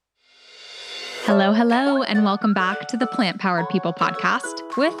Hello, hello, and welcome back to the Plant Powered People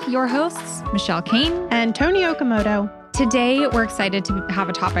podcast with your hosts, Michelle Kane and Tony Okamoto. Today, we're excited to have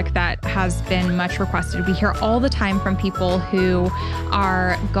a topic that has been much requested. We hear all the time from people who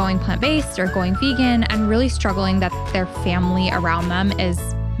are going plant-based or going vegan and really struggling that their family around them is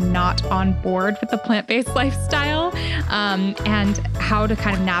not on board with the plant-based lifestyle and how to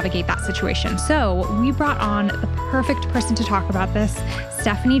kind of navigate that situation. So we brought on the perfect person to talk about this,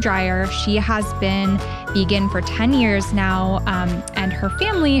 Stephanie Dreyer. She has been vegan for 10 years now, and her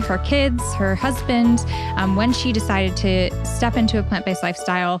family, her kids, her husband, when she decided to step into a plant-based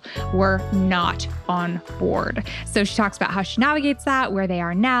lifestyle, were not on board. So she talks about how she navigates that, where they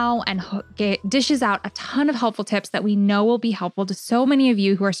are now, and dishes out a ton of helpful tips that we know will be helpful to so many of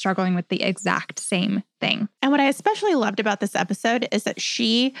you who are struggling with the exact same thing. And what I especially loved about this episode is that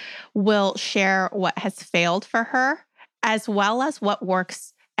she will share what has failed for her, as well as what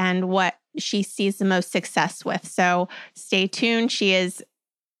works and what she sees the most success with. So stay tuned. She is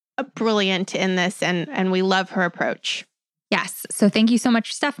brilliant in this, and we love her approach. Yes. So thank you so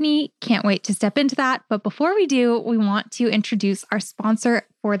much, Stephanie. Can't wait to step into that. But before we do, we want to introduce our sponsor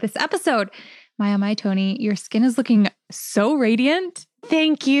for this episode. My Tony, your skin is looking so radiant.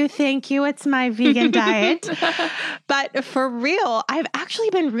 Thank you. Thank you. It's my vegan diet. But for real, I've actually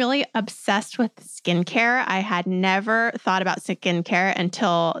been really obsessed with skincare. I had never thought about skincare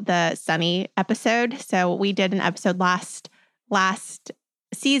until the Sunny episode. So we did an episode last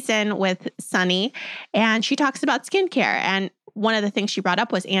season with Sunny, and she talks about skincare. And one of the things she brought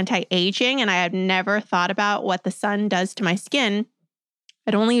up was anti-aging. And I had never thought about what the sun does to my skin.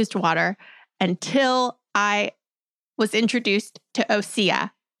 I'd only used water until I was introduced to Osea.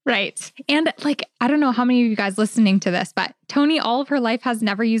 Right. And I don't know how many of you guys listening to this, but Tony, all of her life, has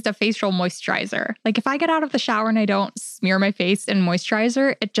never used a facial moisturizer. If I get out of the shower and I don't smear my face in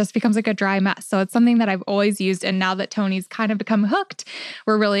moisturizer, it just becomes like a dry mess. So it's something that I've always used. And now that Tony's kind of become hooked,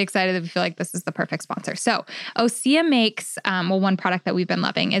 we're really excited that we feel like this is the perfect sponsor. So Osea makes, one product that we've been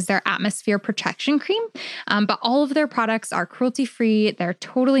loving is their Atmosphere Protection Cream. But all of their products are cruelty-free. They're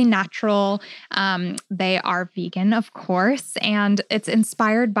totally natural. They are vegan, of course, and it's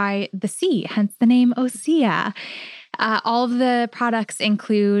inspired by the sea, hence the name Osea. All of the products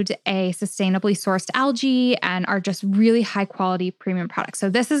include a sustainably sourced algae and are just really high quality premium products. So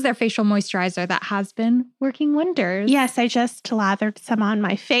this is their facial moisturizer that has been working wonders. Yes, I just lathered some on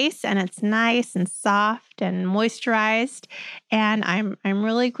my face and it's nice and soft and moisturized. And I'm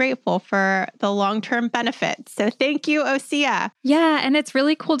really grateful for the long-term benefits. So thank you, Osea. Yeah, and it's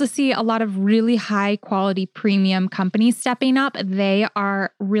really cool to see a lot of really high quality premium companies stepping up. They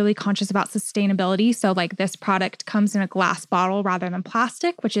are really conscious about sustainability. So this product comes in a glass bottle rather than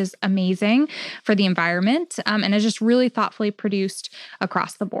plastic, which is amazing for the environment. And is just really thoughtfully produced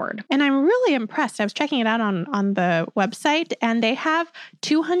across the board. And I'm really impressed. I was checking it out on the website, and they have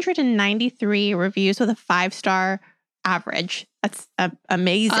 293 reviews with a 5-star average. That's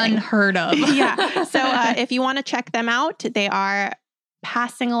amazing. Unheard of. Yeah. So if you want to check them out, they are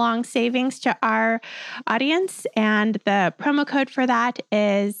passing along savings to our audience. And the promo code for that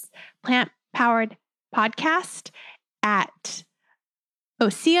is Plant Powered Podcast at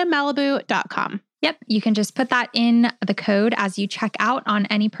OseaMalibu.com. Yep. You can just put that in the code as you check out on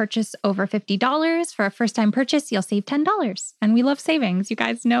any purchase over $50. For a first-time purchase, you'll save $10. And we love savings. You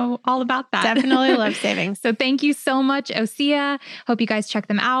guys know all about that. Definitely love savings. So thank you so much, Osea. Hope you guys check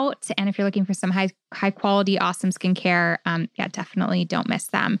them out. And if you're looking for some high quality, awesome skincare, definitely don't miss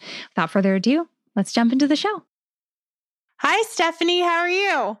them. Without further ado, let's jump into the show. Hi, Stephanie. How are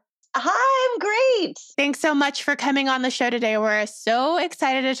you? Hi, I'm great. Thanks so much for coming on the show today. We're so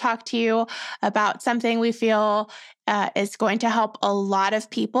excited to talk to you about something we feel is going to help a lot of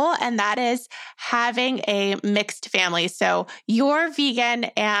people, and that is having a mixed family. So you're vegan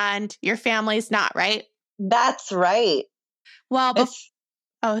and your family's not, right? That's right. Well,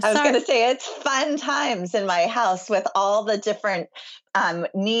 I was going to say it's fun times in my house with all the different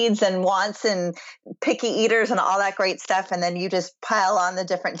needs and wants and picky eaters and all that great stuff. And then you just pile on the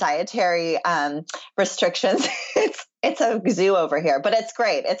different dietary restrictions. It's a zoo over here, but it's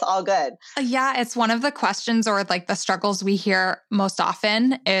great. It's all good. Yeah, it's one of the questions or the struggles we hear most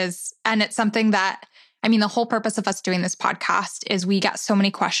often is, and it's something that, the whole purpose of us doing this podcast is we get so many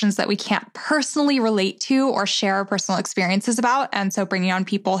questions that we can't personally relate to or share our personal experiences about. And so bringing on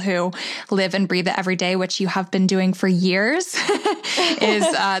people who live and breathe it every day, which you have been doing for years, is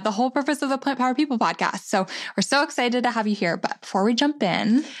the whole purpose of the Plant Powered People podcast. So we're so excited to have you here. But before we jump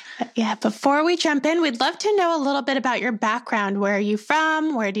in, we'd love to know a little bit about your background. Where are you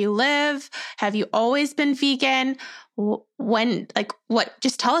from? Where do you live? Have you always been vegan?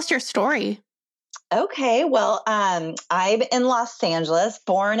 Just tell us your story. Okay, well, I'm in Los Angeles,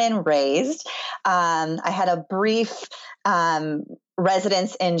 born and raised. I had a brief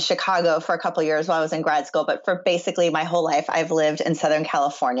residence in Chicago for a couple of years while I was in grad school, but for basically my whole life, I've lived in Southern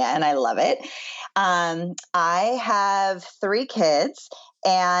California, and I love it. I have 3 kids,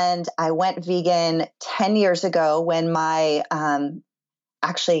 and I went vegan 10 years ago when my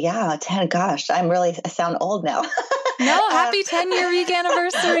actually, yeah, 10. Gosh, I sound old now. No, happy 10-year vegan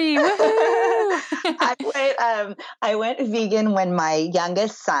anniversary. Woohoo! I went vegan when my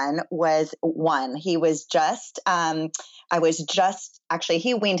youngest son was 1. He was actually,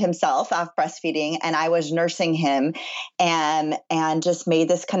 he weaned himself off breastfeeding, and I was nursing him, and just made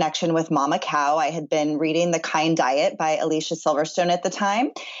this connection with Mama Cow. I had been reading The Kind Diet by Alicia Silverstone at the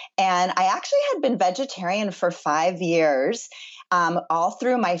time. And I actually had been vegetarian for 5 years. All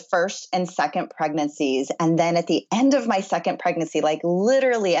through my first and second pregnancies. And then at the end of my second pregnancy, like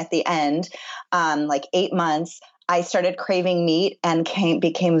literally at the end, like 8 months, I started craving meat and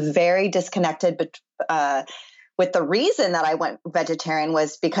became very disconnected with the reason that I went vegetarian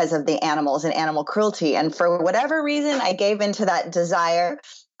was because of the animals and animal cruelty. And for whatever reason, I gave into that desire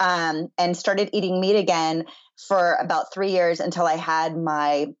and started eating meat again for about 3 years until I had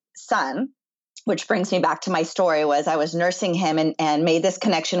my son. Which brings me back to my story was I was nursing him and made this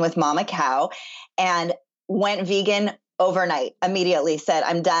connection with Mama Cow and went vegan overnight, immediately said,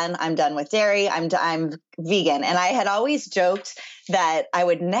 I'm done with dairy. I'm vegan. And I had always joked that I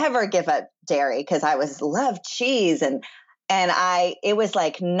would never give up dairy because I loved cheese and it was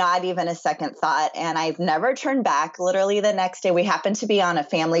like not even a second thought. And I've never turned back. Literally the next day we happened to be on a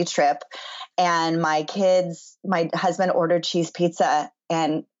family trip and my husband ordered cheese pizza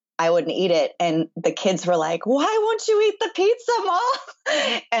and I wouldn't eat it. And the kids were like, why won't you eat the pizza, Mom?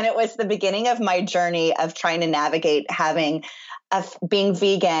 And it was the beginning of my journey of trying to navigate being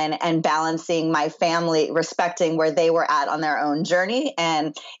vegan and balancing my family, respecting where they were at on their own journey.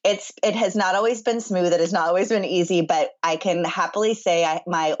 And it has not always been smooth. It has not always been easy, but I can happily say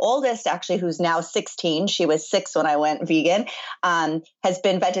my oldest, actually, who's now 16, she was 6 when I went vegan, has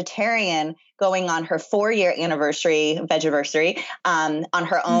been vegetarian going on her 4-year vegiversary on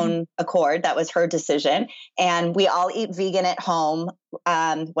her own accord. That was her decision. And we all eat vegan at home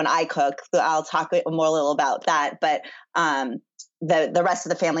when I cook. I'll talk more a little about that. But the rest of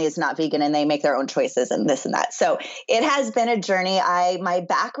the family is not vegan and they make their own choices and this and that. So it has been a journey. My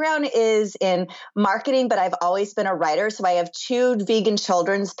background is in marketing, but I've always been a writer. So I have 2 vegan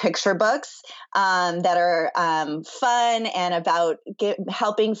children's picture books that are fun and about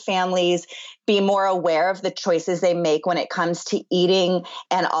helping families be more aware of the choices they make when it comes to eating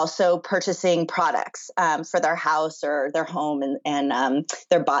and also purchasing products for their house or their home and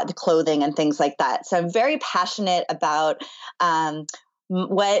their clothing and things like that. So I'm very passionate about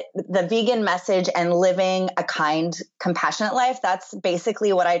what the vegan message and living a kind, compassionate life. That's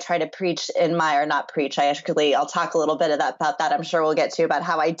basically what I try to preach I'll talk a little bit about that. I'm sure we'll get to about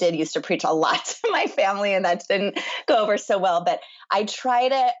how I did used to preach a lot to my family and that didn't go over so well. But I try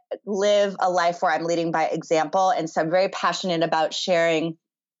to live a life where I'm leading by example. And so I'm very passionate about sharing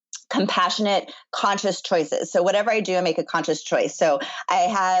compassionate, conscious choices. So whatever I do, I make a conscious choice. So I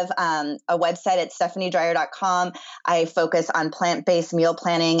have a website at stephaniedreyer.com. I focus on plant-based meal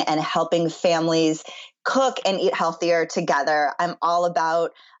planning and helping families cook and eat healthier together. I'm all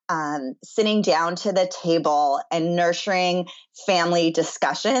about sitting down to the table and nurturing family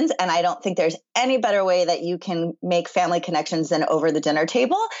discussions. And I don't think there's any better way that you can make family connections than over the dinner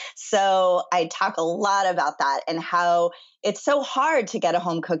table. So I talk a lot about that and how it's so hard to get a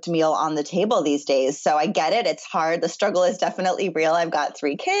home cooked meal on the table these days. So I get it. It's hard. The struggle is definitely real. I've got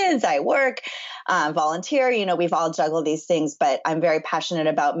 3 kids. I work, volunteer. We've all juggled these things, but I'm very passionate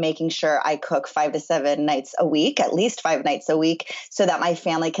about making sure I cook 5 to 7 nights a week, at least 5 nights a week, so that my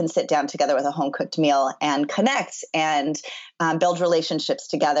family can sit down together with a home cooked meal and connect and build relationships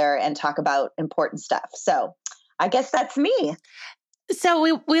together and talk about important stuff. So I guess that's me. So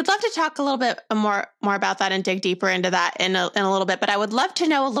we'd love to talk a little bit more about that and dig deeper into that in a little bit. But I would love to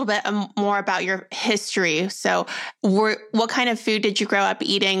know a little bit more about your history. So what kind of food did you grow up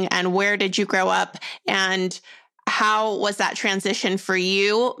eating and where did you grow up? And how was that transition for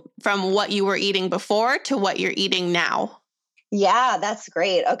you from what you were eating before to what you're eating now? Yeah, that's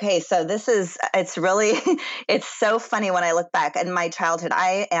great. Okay. So it's so funny when I look back in my childhood.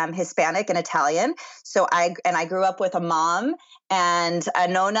 I am Hispanic and Italian. So I grew up with a mom and a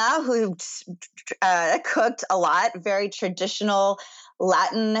nonna who cooked a lot, very traditional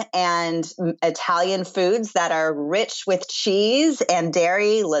Latin and Italian foods that are rich with cheese and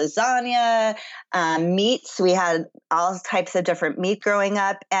dairy, lasagna, meats. We had all types of different meat growing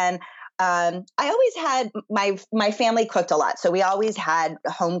up. And I always had my family cooked a lot. So we always had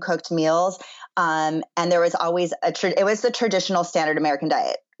home cooked meals. And there was always it was the traditional standard American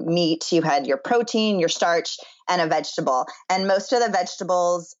diet. Meat, you had your protein, your starch, and a vegetable. And most of the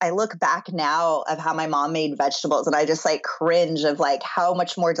vegetables, I look back now of how my mom made vegetables and I just like cringe of like how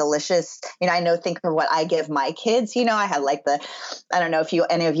much more delicious, I know, think of what I give my kids, I had like I don't know if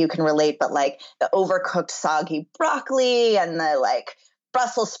any of you can relate, but like the overcooked soggy broccoli and the like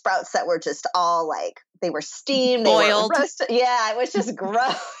Brussels sprouts that were just all like, they were steamed, boiled. They were roasted. Yeah, it was just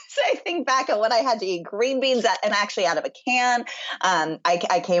gross. I think back at when I had to eat green beans and actually out of a can.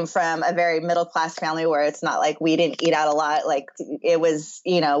 I came from a very middle class family where it's not like we didn't eat out a lot. Like it was,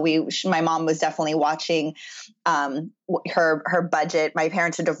 my mom was definitely watching her budget. My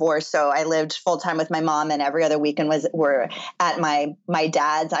parents are divorced, so I lived full time with my mom, and every other weekend were at my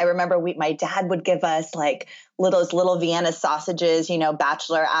dad's. I remember my dad would give us like little Vienna sausages,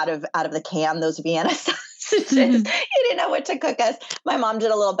 bachelor out of the can, those Vienna sausages. Mm-hmm. He didn't know what to cook us. My mom did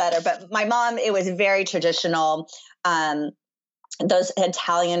a little better, but my mom, it was very traditional. Those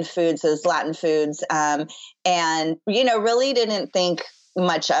Italian foods, those Latin foods, and really didn't think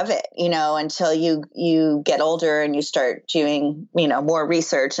much of it, until you get older and you start doing, more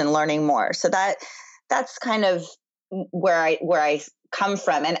research and learning more. So that's kind of where I come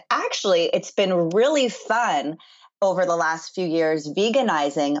from. And actually, it's been really fun over the last few years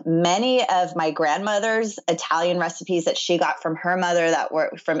veganizing many of my grandmother's Italian recipes that she got from her mother that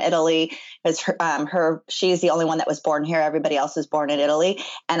were from Italy, because she's the only one that was born here. Everybody else was born in Italy.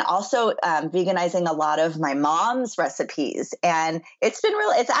 And also veganizing a lot of my mom's recipes. And it's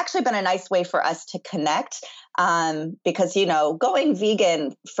actually been a nice way for us to connect because, going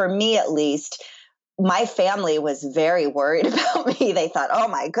vegan, for me at least, my family was very worried about me. They thought, oh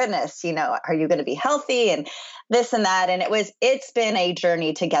my goodness, are you going to be healthy and this and that? And it's been a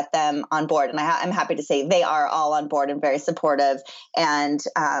journey to get them on board. And I'm happy to say they are all on board and very supportive. And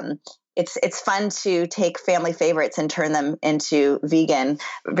it's fun to take family favorites and turn them into vegan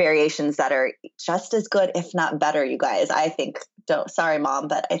variations that are just as good, if not better, you guys. I think, sorry, Mom,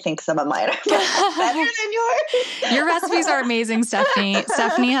 but I think some of mine are better than yours. Your recipes are amazing, Stephanie.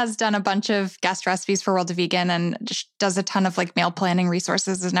 Stephanie has done a bunch of guest recipes for World of Vegan and just does a ton of like meal planning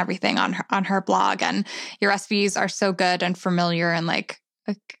resources and everything on her blog. And your recipes are so good and familiar and like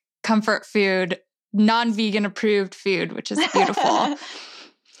a comfort food, non-vegan approved food, which is beautiful.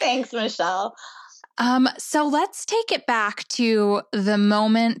 Thanks, Michelle. So let's take it back to the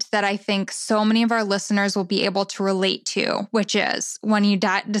moment that I think so many of our listeners will be able to relate to, which is when you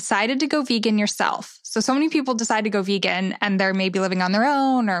decided to go vegan yourself. So many people decide to go vegan and they're maybe living on their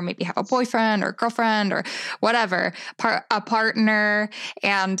own or maybe have a boyfriend or girlfriend or whatever, a partner.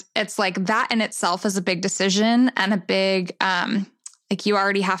 And it's like that in itself is a big decision and a big, like you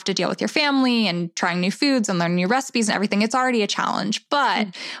already have to deal with your family and trying new foods and learning new recipes and everything. It's already a challenge.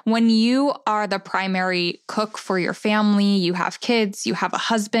 But when you are the primary cook for your family, you have kids, you have a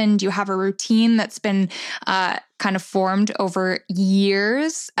husband, you have a routine that's been kind of formed over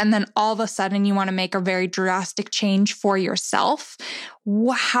years, and then all of a sudden you want to make a very drastic change for yourself.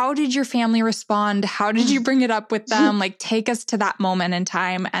 How did your family respond? How did you bring it up with them? Like take us to that moment in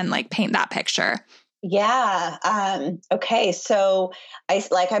time and like paint that picture. Yeah. Okay. So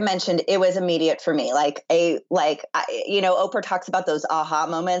like I mentioned, it was immediate for me. Oprah talks about those aha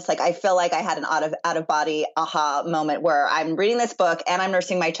moments. Like, I feel like I had an out of body aha moment where I'm reading this book and I'm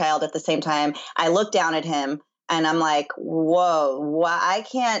nursing my child at the same time. I look down at him and I'm like, whoa, I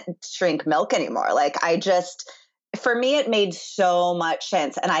can't drink milk anymore. For me, it made so much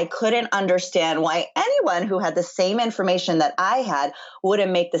sense. And I couldn't understand why anyone who had the same information that I had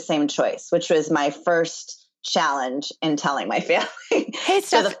wouldn't make the same choice, which was my first challenge in telling my family. Hey,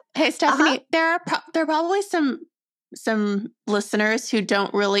 Stephanie, there are probably some listeners who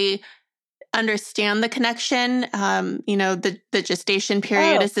don't really understand the connection. The gestation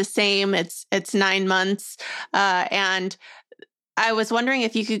period is the same. It's 9 months. And I was wondering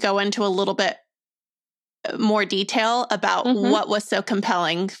if you could go into a little bit more detail about what was so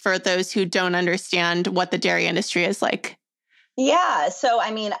compelling for those who don't understand what the dairy industry is like. Yeah. So,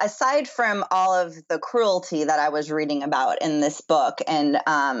 aside from all of the cruelty that I was reading about in this book and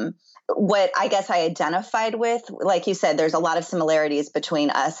what I guess I identified with, like you said, there's a lot of similarities between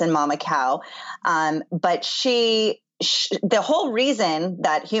us and Mama Cow. But the whole reason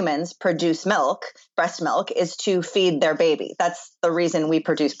that humans produce milk, breast milk, is to feed their baby. That's the reason we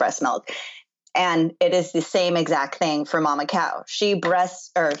produce breast milk. And it is the same exact thing for Mama Cow. She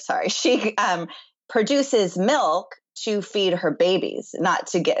produces milk to feed her babies, not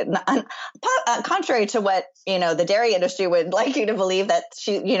to get, contrary to what, the dairy industry would like you to believe, that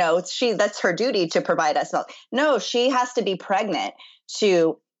that's her duty to provide us milk. No, she has to be pregnant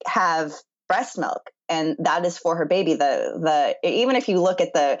to have breast milk. And that is for her baby. Even if you look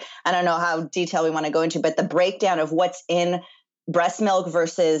at I don't know how detailed we want to go into, but the breakdown of what's in breast milk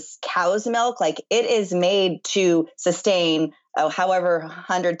versus cow's milk, like it is made to sustain however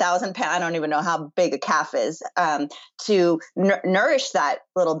 100,000 pounds, I don't even know how big a calf is, to nourish that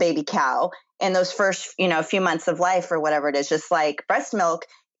little baby cow in those first, few months of life or whatever it is. Just like breast milk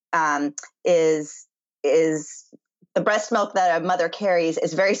is the breast milk that a mother carries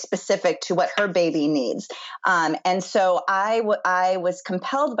is very specific to what her baby needs. And so I was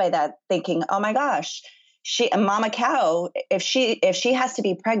compelled by that, thinking, oh my gosh, mama cow, if she has to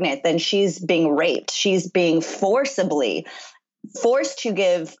be pregnant, then she's being raped. She's being forced to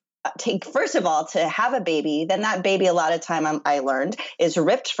first of all, to have a baby. Then that baby, a lot of time I learned, is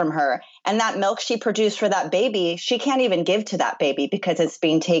ripped from her. And that milk she produced for that baby, she can't even give to that baby because it's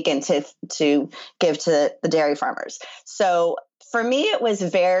being taken to give to the dairy farmers. So for me, it was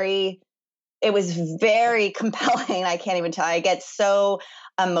very compelling. I can't even tell. I get so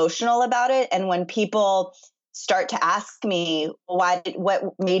emotional about it. And when people start to ask me, what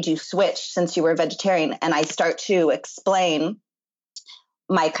made you switch since you were a vegetarian? And I start to explain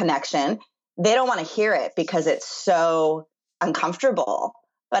my connection, they don't want to hear it because it's so uncomfortable.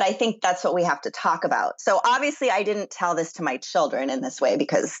 But I think that's what we have to talk about. So obviously I didn't tell this to my children in this way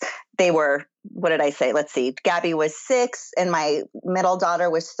because they were, what did I say? Let's see. Gabby was 6 and my middle daughter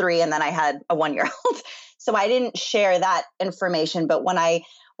was 3. And then I had a 1-year-old. So I didn't share that information. But what I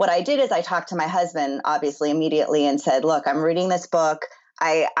did is I talked to my husband, obviously, immediately and said, look, I'm reading this book.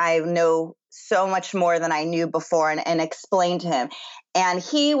 I know so much more than I knew before, and explained to him. And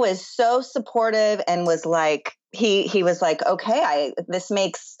he was so supportive and was like, he was like, okay, this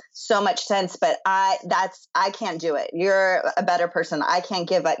makes so much sense, but I can't do it. You're a better person. I can't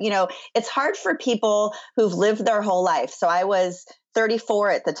give up. It's hard for people who've lived their whole life. So I was 34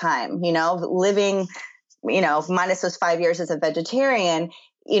 at the time, living, minus those 5 years as a vegetarian.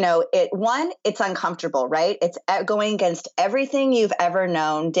 It's uncomfortable, right? It's going against everything you've ever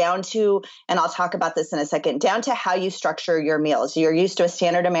known, down to, and I'll talk about this in a second, down to how you structure your meals. You're used to a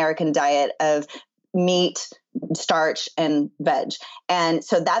standard American diet of meat, starch, and veg. And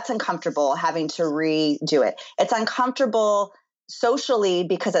so that's uncomfortable, having to redo it. It's uncomfortable socially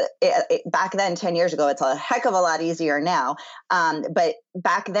because back then, 10 years ago, it's a heck of a lot easier now. But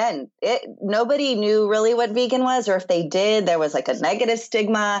back then, nobody knew really what vegan was, or if they did, there was like a negative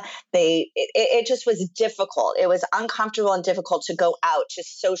stigma. It just was difficult. It was uncomfortable and difficult to go out, to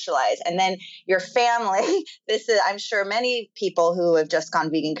socialize. And then your family, I'm sure many people who have just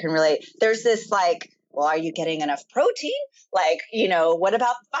gone vegan can relate. There's this like, well, are you getting enough protein? Like, what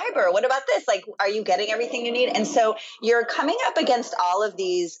about fiber? What about this? Like, are you getting everything you need? And so you're coming up against all of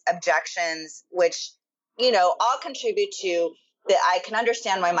these objections, which, all contribute to that. I can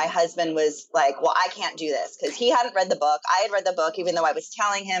understand why my husband was like, well, I can't do this, because he hadn't read the book. I had read the book, even though I was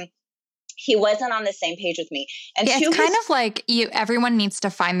telling him. He wasn't on the same page with me. And yeah, it's kind of like everyone needs to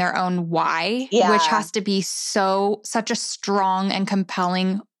find their own why, which has to be such a strong and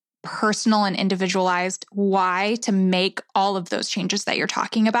compelling personal and individualized why to make all of those changes that you're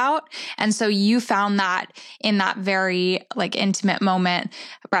talking about. And so you found that in that very like intimate moment,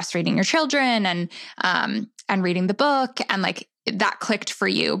 breastfeeding your children and reading the book, and like that clicked for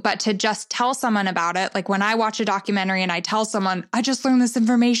you. But to just tell someone about it, like when I watch a documentary and I tell someone, I just learned this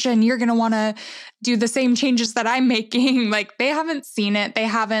information, you're going to want to do the same changes that I'm making. Like they haven't seen it. They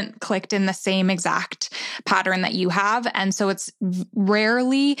haven't clicked in the same exact pattern that you have. And so it's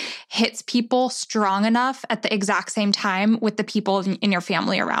rarely hits people strong enough at the exact same time with the people in your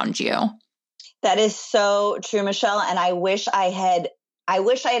family around you. That is so true, Michelle. And I wish I had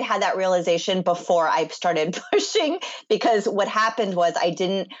had that realization before I started pushing, because what happened was I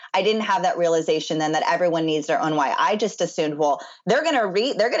didn't have that realization then that everyone needs their own why. I just assumed, well, they're going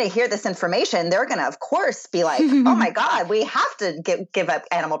to hear this information. They're going to, of course, be like, oh my God, we have to give up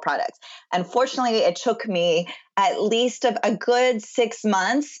animal products. Unfortunately, it took me at least a good 6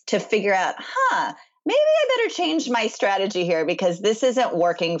 months to figure out, maybe I better change my strategy here, because this isn't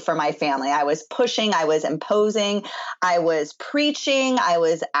working for my family. I was pushing, I was imposing, I was preaching. I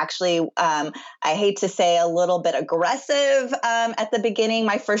was actually, I hate to say, a little bit aggressive at the beginning,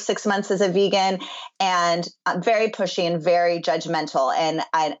 my first 6 months as a vegan, and very pushy and very judgmental. And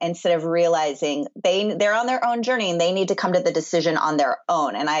instead of realizing they're on their own journey and they need to come to the decision on their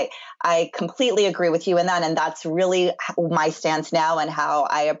own. And I completely agree with you in that. And that's really my stance now and how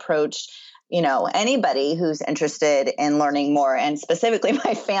I approach anybody who's interested in learning more, and specifically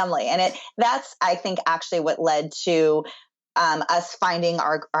my family. And that's, I think, actually what led to us finding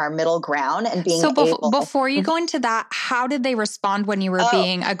our middle ground and being able. Before you go into that, how did they respond when you were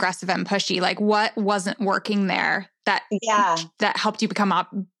being aggressive and pushy? Like, what wasn't working there that helped you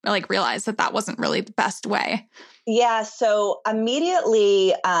realize that wasn't really the best way? Yeah. So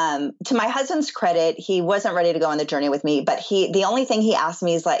immediately, to my husband's credit, he wasn't ready to go on the journey with me, but the only thing he asked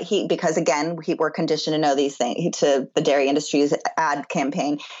me is because again, we're conditioned to know these things, to the dairy industry's ad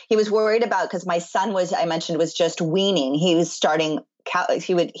campaign. He was worried about, because my son was just weaning. He was starting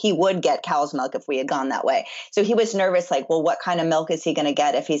he would get cow's milk if we had gone that way. So he was nervous, well, what kind of milk is he going to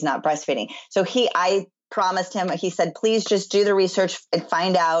get if he's not breastfeeding? So I promised him, he said, please just do the research and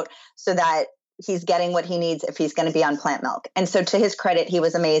find out so that he's getting what he needs if he's going to be on plant milk. And so to his credit, he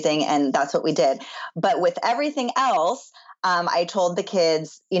was amazing. And that's what we did. But with everything else, I told the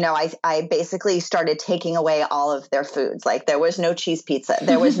kids, I basically started taking away all of their foods. Like there was no cheese pizza.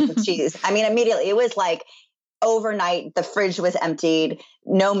 There was no cheese. I mean, immediately it was like overnight, the fridge was emptied,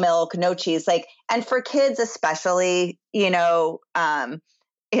 no milk, no cheese. And for kids, especially, it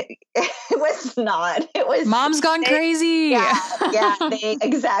was not. It was mom's gone crazy. Yeah.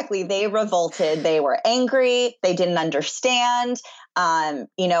 Exactly. They revolted. They were angry. They didn't understand.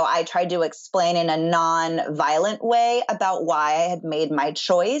 I tried to explain in a non-violent way about why I had made my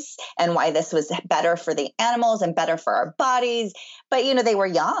choice and why this was better for the animals and better for our bodies. But, they were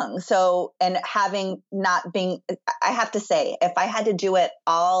young. So, and I have to say, if I had to do it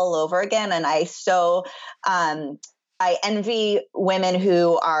all over again, and I envy women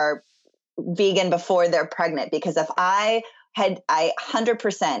who are vegan before they're pregnant, because if I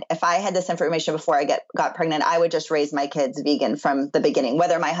 100%, if I had this information before I got pregnant, I would just raise my kids vegan from the beginning,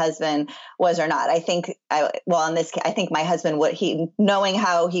 whether my husband was or not. I think in this case, I think my husband knowing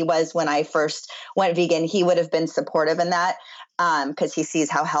how he was when I first went vegan, he would have been supportive in that, because he sees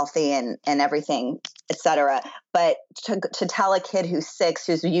how healthy and everything, et cetera. But to tell a kid who's 6,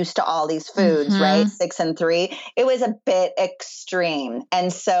 who's used to all these foods, right? 6 and 3, it was a bit extreme.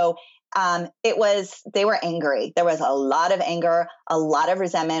 And so they were angry. There was a lot of anger, a lot of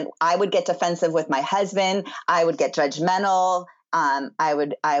resentment. I would get defensive with my husband. I would get judgmental. I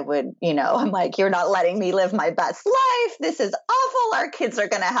would, I'm like, you're not letting me live my best life. This is awful. Our kids are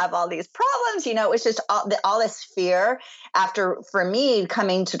going to have all these problems. It was just all this fear for me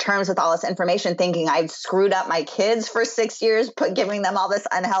coming to terms with all this information, thinking I'd screwed up my kids for 6 years, giving them all this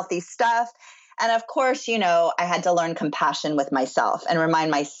unhealthy stuff. And of course, I had to learn compassion with myself and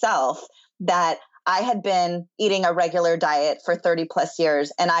remind myself that I had been eating a regular diet for 30 plus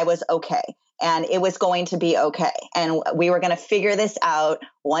years and I was okay. And it was going to be okay. And we were going to figure this out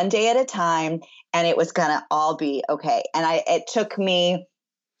one day at a time, and it was going to all be okay. And it took me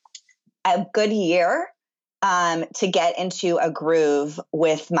a good year to get into a groove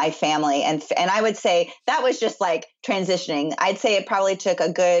with my family. And I would say that was just like transitioning. I'd say it probably took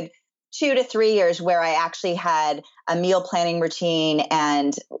a good 2 to 3 years where I actually had a meal planning routine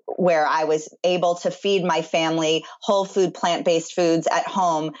and where I was able to feed my family whole food, plant-based foods at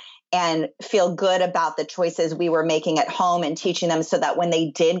home and feel good about the choices we were making at home and teaching them so that when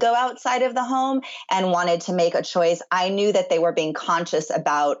they did go outside of the home and wanted to make a choice, I knew that they were being conscious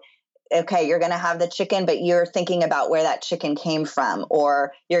about, okay, you're going to have the chicken, but you're thinking about where that chicken came from,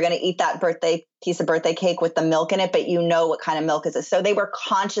 or you're going to eat that piece of birthday cake with the milk in it, but you know what kind of milk is it. So they were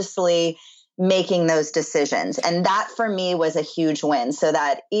consciously making those decisions. And that for me was a huge win, so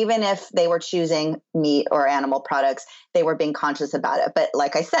that even if they were choosing meat or animal products, they were being conscious about it. But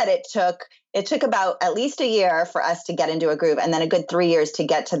like I said, it took about at least a year for us to get into a groove, and then a good 3 years to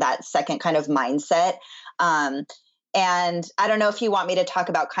get to that second kind of mindset. And I don't know if you want me to talk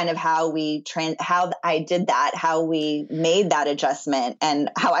about kind of how I did that, how we made that adjustment, and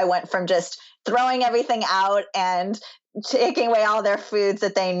how I went from just throwing everything out and taking away all their foods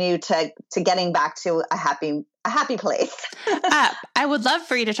that they knew to getting back to a happy place. I would love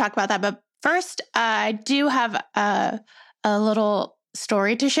for you to talk about that. But first, I do have a little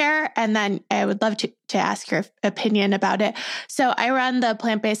story to share, and then I would love to ask your opinion about it. So I run the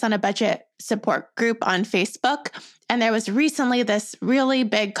Plant-Based on a Budget support group on Facebook, and there was recently this really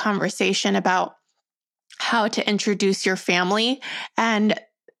big conversation about how to introduce your family, and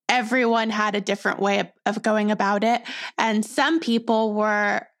everyone had a different way of going about it. And some people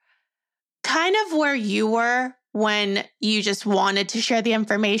were kind of where you were when you just wanted to share the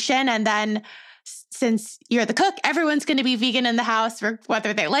information, and then since you're the cook, everyone's going to be vegan in the house,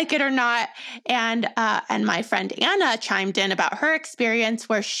 whether they like it or not. And my friend Anna chimed in about her experience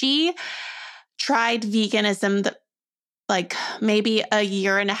where she tried veganism like maybe a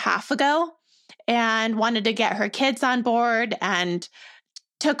year and a half ago. and wanted to get her kids on board and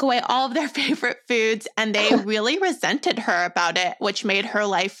took away all of their favorite foods, and they really resented her about it, which made her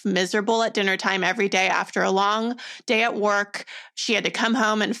life miserable at dinner time every day. After a long day at work, she had to come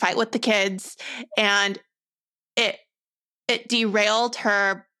home and fight with the kids, and it derailed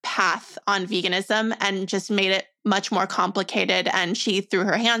her path on veganism and just made it much more complicated. And she threw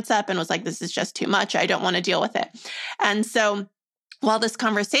her hands up and was like, this is just too much. I don't want to deal with it. And so while this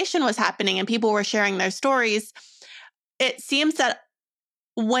conversation was happening and people were sharing their stories, it seems that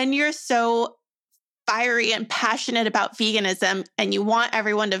when you're so fiery and passionate about veganism and you want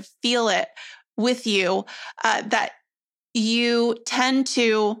everyone to feel it with you, that you tend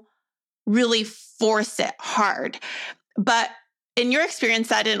to really force it hard. But in your experience,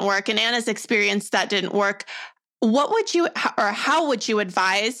 that didn't work. In Anna's experience, that didn't work. What would you, or how would you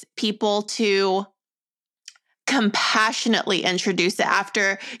advise people to compassionately introduce it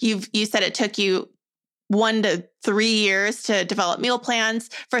after you said it took you 1 to 3 years to develop meal plans?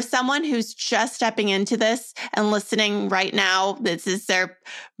 For someone who's just stepping into this and listening right now, this is their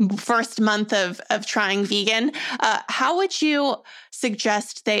first month of trying vegan, how would you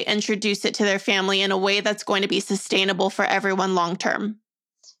suggest they introduce it to their family in a way that's going to be sustainable for everyone long term?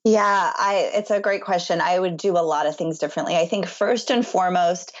 Yeah, it's a great question. I would do a lot of things differently. I think first and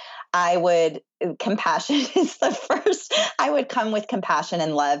foremost, compassion is the first. I would come with compassion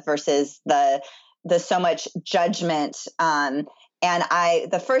and love versus the so much judgment. And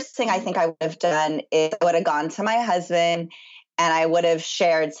the first thing I think I would have done is I would have gone to my husband and I would have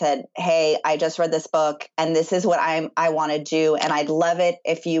said, hey, I just read this book and this is what I want to do. And I'd love it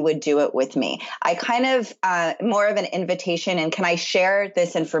if you would do it with me. I kind of more of an invitation. And can I share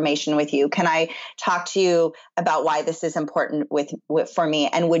this information with you? Can I talk to you about why this is important for me?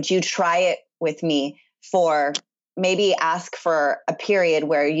 And would you try it with me for maybe ask for a period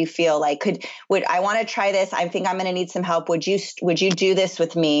where you feel like, would I want to try this? I think I'm going to need some help. Would you do this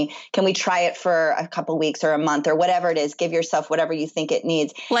with me? Can we try it for a couple weeks or a month or whatever it is? Give yourself whatever you think it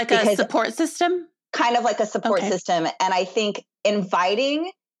needs. Like a support system? Kind of like a support system. And I think inviting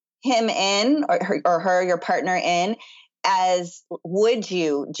him in or her, your partner in, as would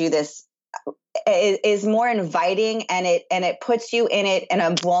you do this, is more inviting, and it puts you in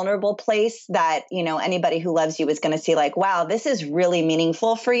a vulnerable place that, anybody who loves you is going to see like, wow, this is really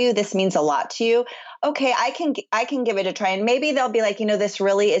meaningful for you. This means a lot to you. Okay, I can give it a try. And maybe they'll be like, this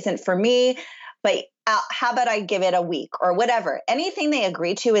really isn't for me, but how about I give it a week or whatever. Anything they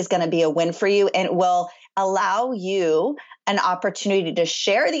agree to is going to be a win for you and will allow you an opportunity to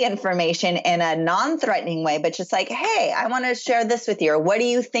share the information in a non-threatening way, but just like, hey, I want to share this with you, or what do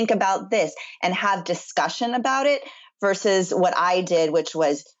you think about this? And have discussion about it versus what I did, which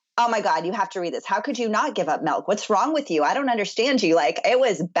was, oh my God, you have to read this. How could you not give up milk? What's wrong with you? I don't understand you. Like, it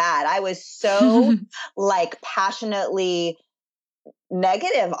was bad. I was so passionately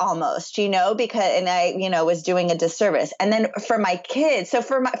negative almost, because I was doing a disservice. And then for my kids, so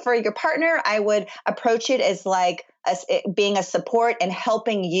for your partner, I would approach it as like it being a support and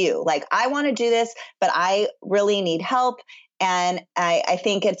helping you. Like, I want to do this, but I really need help. And I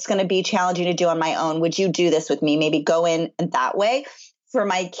think it's going to be challenging to do on my own. Would you do this with me? Maybe go in that way. For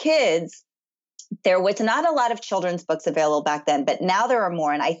my kids, there was not a lot of children's books available back then, but now there are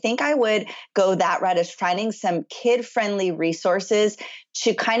more. And I think I would go that route as finding some kid-friendly resources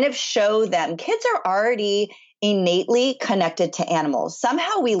to kind of show them. Kids are already innately connected to animals.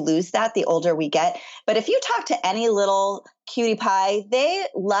 Somehow we lose that the older we get. But if you talk to any little cutie pie, they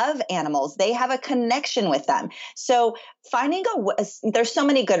love animals. They have a connection with them. So there's so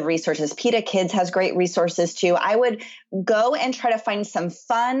many good resources. PETA Kids has great resources too. I would go and try to find some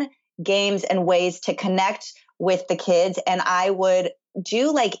fun games and ways to connect with the kids. And I would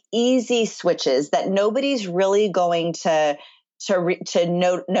do like easy switches that nobody's really going to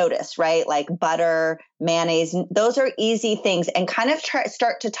notice, right? Like butter, mayonnaise, those are easy things, and kind of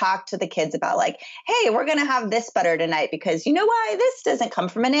start to talk to the kids about like, hey, we're going to have this butter tonight because you know why? This doesn't come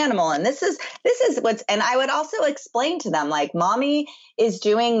from an animal. And this is what's, and I would also explain to them like, mommy is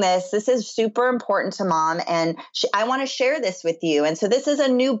doing this. This is super important to mom. And I want to share this with you. And so this is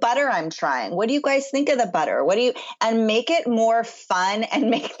a new butter I'm trying. What do you guys think of the butter? And make it more fun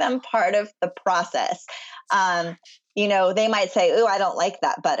and make them part of the process. They might say, ooh, I don't like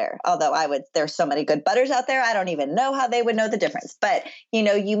that butter. Although there's so many good butters out there. I don't even know how they would know the difference. But,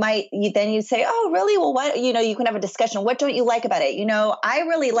 you'd say, oh, really? Well, what, you can have a discussion. What don't you like about it? I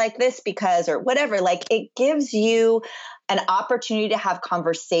really like this because, or whatever, like it gives you an opportunity to have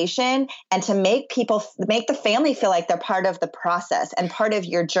conversation and to make the family feel like they're part of the process and part of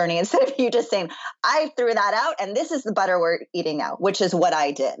your journey, instead of you just saying, I threw that out and this is the butter we're eating now, which is what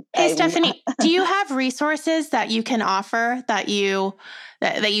I did. Hey, Stephanie, do you have resources that you can offer that you've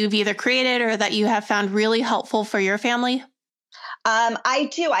either created or that you have found really helpful for your family? I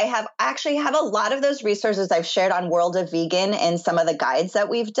do. I actually have a lot of those resources I've shared on World of Vegan and some of the guides that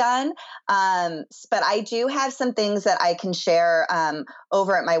we've done. But I do have some things that I can share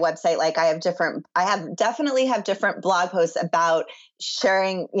over at my website. Like definitely have different blog posts about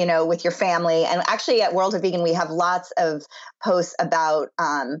sharing, with your family. And actually at World of Vegan, we have lots of posts about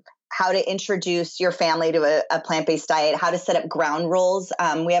how to introduce your family to a plant-based diet, how to set up ground rules.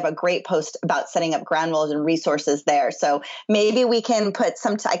 We have a great post about setting up ground rules and resources there. So maybe we can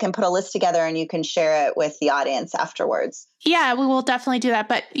I can put a list together and you can share it with the audience afterwards. Yeah, we will definitely do that.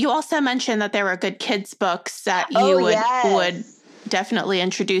 But you also mentioned that there were good kids books that you would definitely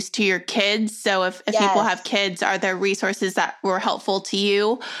introduce to your kids. So if people have kids, are there resources that were helpful to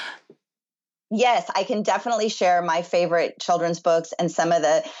you? Yes, I can definitely share my favorite children's books and some of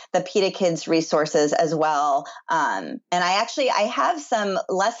the PETA Kids resources as well. And I have some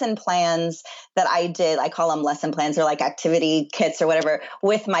lesson plans that I did. I call them lesson plans, or like activity kits or whatever,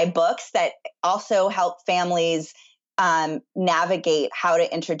 with my books that also help families navigate how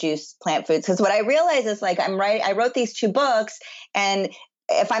to introduce plant foods. Because what I realize is I wrote these 2 books, and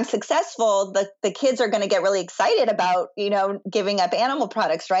if I'm successful, the kids are going to get really excited about, giving up animal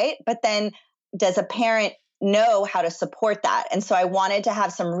products, right? But then does a parent know how to support that? And so I wanted to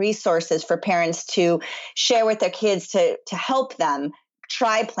have some resources for parents to share with their kids to help them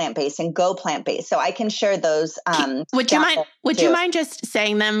try plant-based and go plant-based. So I can share those. Would you mind just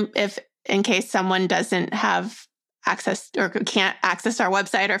saying them in case someone doesn't have access or can't access our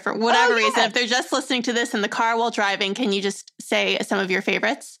website, or for whatever reason, if they're just listening to this in the car while driving, can you just say some of your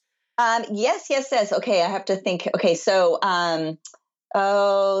favorites? Yes. Okay. I have to think. Okay. So, I'm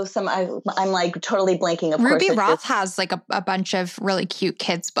like totally blanking. Of Ruby course, Roth has like a bunch of really cute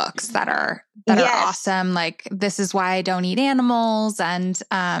kids books that are awesome. Like This Is Why I Don't Eat Animals. And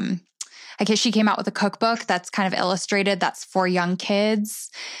I guess she came out with a cookbook that's kind of illustrated, that's for young kids.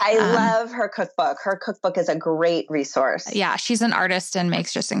 I love her cookbook. Her cookbook is a great resource. Yeah, she's an artist and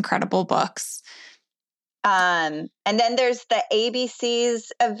makes just incredible books. And then there's the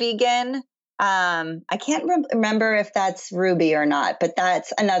ABCs of Vegan. I can't remember if that's Ruby or not, but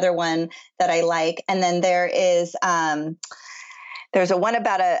that's another one that I like. And then there's a one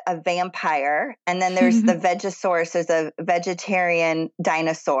about a vampire, and then there's the Vegasaurus. There's a vegetarian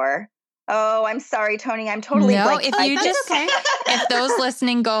dinosaur. Oh, I'm sorry, Toni. I'm totally blanking. If those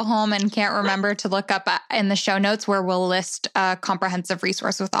listening go home and can't remember to look up in the show notes where we'll list a comprehensive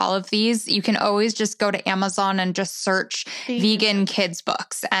resource with all of these, you can always just go to Amazon and just search vegan kids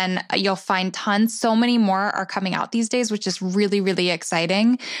books, and you'll find tons. So many more are coming out these days, which is really, really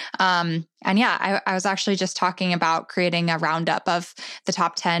exciting. And yeah, I was actually just talking about creating a roundup of the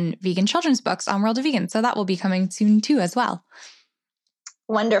top 10 vegan children's books on World of Vegan. So that will be coming soon too as well.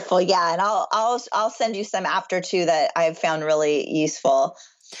 Wonderful. Yeah. And I'll send you some after too that I've found really useful.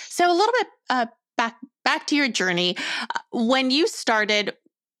 So a little bit back to your journey. When you started,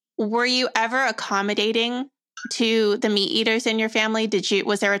 were you ever accommodating to the meat eaters in your family?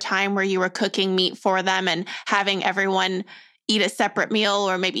 Was there a time where you were cooking meat for them and having everyone eat a separate meal,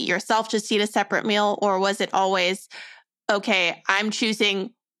 or maybe yourself just eat a separate meal? Or was it always, okay, I'm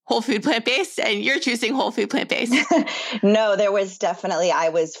choosing whole food plant-based and you're choosing whole food plant-based? No, there was definitely, I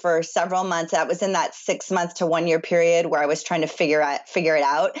was for several months, that was in that 6 month to 1 year period where I was trying to figure it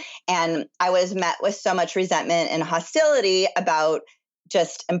out. And I was met with so much resentment and hostility about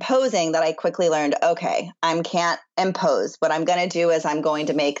just imposing that I quickly learned, okay, I can't impose. What I'm going to do is I'm going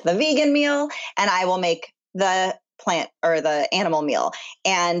to make the vegan meal, and I will make the plant or the animal meal.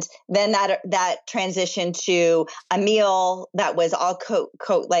 And then that transitioned to a meal that was all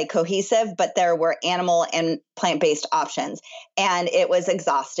cohesive, but there were animal and plant-based options. And it was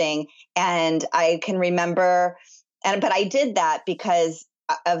exhausting. And I can remember, but I did that because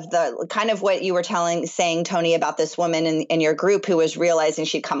of the kind of what you were saying, Toni, about this woman in your group who was realizing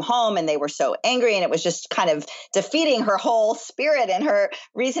she'd come home and they were so angry, and it was just kind of defeating her whole spirit and her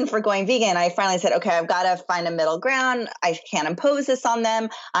reason for going vegan. I finally said, okay, I've got to find a middle ground. I can't impose this on them.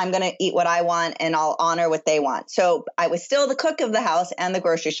 I'm going to eat what I want and I'll honor what they want. So I was still the cook of the house and the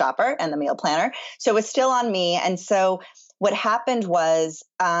grocery shopper and the meal planner. So it was still on me. And so what happened was,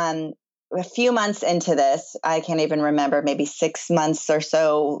 a few months into this, I can't even remember, maybe 6 months or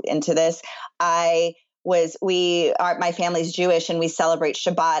so into this, I my family's Jewish, and we celebrate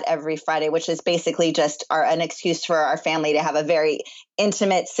Shabbat every Friday, which is basically just an excuse for our family to have a very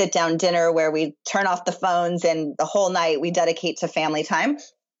intimate sit down dinner where we turn off the phones and the whole night we dedicate to family time.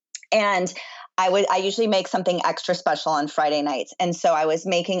 And I usually make something extra special on Friday nights. And so I was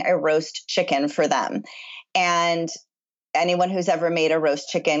making a roast chicken for them. And anyone who's ever made a roast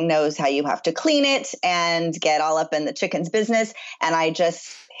chicken knows how you have to clean it and get all up in the chicken's business. And I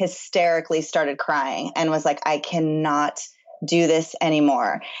just hysterically started crying and was like, I cannot do this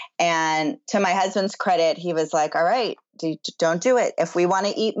anymore. And to my husband's credit, he was like, all right, don't do it. If we want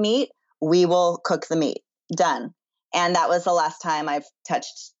to eat meat, we will cook the meat. Done. And that was the last time I've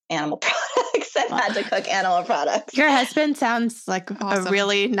touched animal products. I've had to cook animal products. Your husband sounds like awesome. A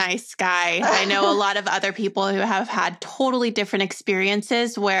really nice guy. I know a lot of other people who have had totally different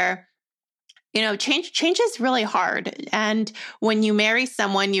experiences where, change is really hard. And when you marry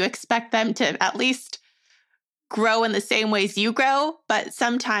someone, you expect them to at least grow in the same ways you grow. But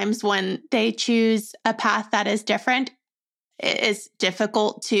sometimes when they choose a path that is different, it is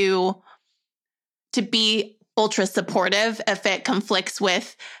difficult to be ultra supportive if it conflicts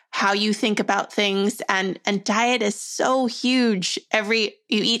with how you think about things. And diet is so huge. You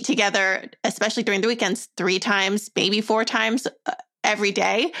eat together, especially during the weekends, 3 times, maybe 4 times every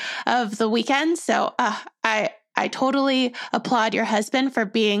day of the weekend. So I totally applaud your husband for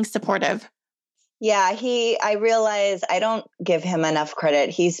being supportive. Yeah, I realize I don't give him enough credit.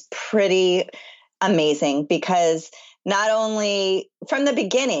 He's pretty amazing because not only from the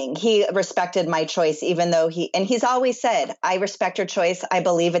beginning, he respected my choice, even though he's always said, I respect your choice. I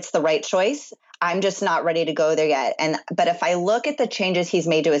believe it's the right choice. I'm just not ready to go there yet. But if I look at the changes he's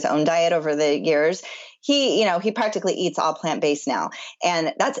made to his own diet over the years, he practically eats all plant-based now.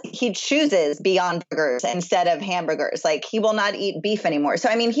 And he chooses Beyond Burgers instead of hamburgers. Like he will not eat beef anymore. So,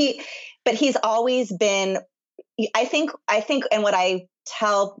 but he's always been, I think, and what I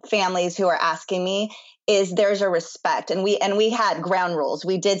tell families who are asking me is there's a respect, and we had ground rules.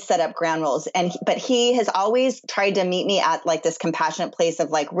 We did set up ground rules, but he has always tried to meet me at like this compassionate place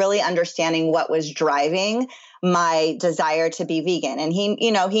of like really understanding what was driving my desire to be vegan. And he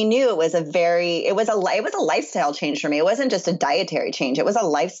knew it was a lifestyle change for me. It wasn't just a dietary change. It was a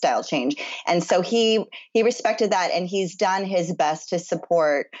lifestyle change. And so he respected that, and he's done his best to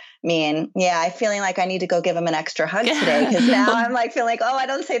support me. And I'm feeling like I need to go give him an extra hug today, because now I'm like feeling like, I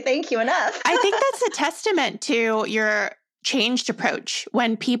don't say thank you enough. I think that's a testament to your changed approach.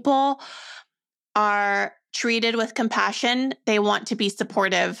 When people are treated with compassion, they want to be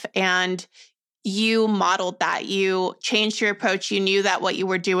supportive, and you modeled that. You changed your approach. You knew that what you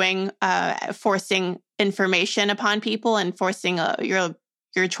were doing, forcing information upon people and forcing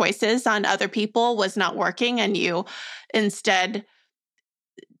your choices on other people, was not working, and you instead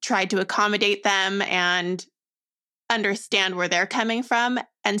tried to accommodate them and understand where they're coming from.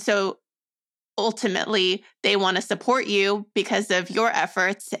 And so ultimately they want to support you because of your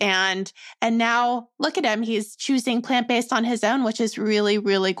efforts. And now look at him. He's choosing plant-based on his own, which is really,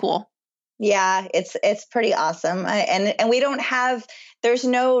 really cool. Yeah, it's pretty awesome. And we don't have, there's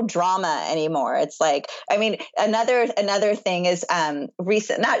no drama anymore. It's like, another thing is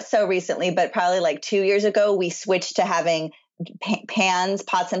not so recently, but probably like 2 years ago, we switched to having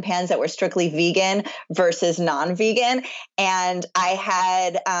pots and pans that were strictly vegan versus non-vegan. And I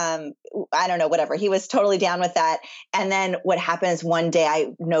had, I don't know, whatever. He was totally down with that. And then what happened is one day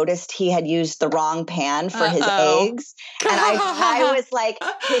I noticed he had used the wrong pan for his eggs. And I was like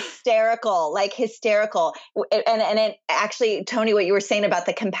hysterical. And it actually, Tony, what you were saying about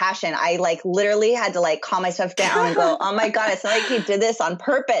the compassion, I like literally had to like calm myself down and go, oh my God, it's not like he did this on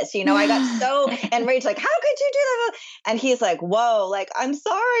purpose. I got so enraged, like, how could you do that? And he's like, whoa, like, I'm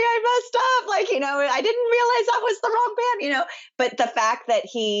sorry, I messed up. Like, I didn't realize that was the wrong pan, but the fact that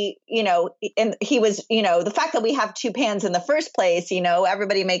he, and he was, the fact that we have 2 pans in the first place,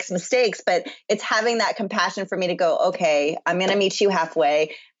 everybody makes mistakes, but it's having that compassion for me to go, okay, I'm going to meet you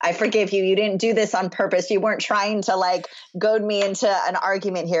halfway. I forgive you. You didn't do this on purpose. You weren't trying to like goad me into an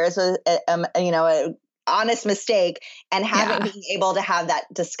argument here. It was a honest mistake, and being able to have that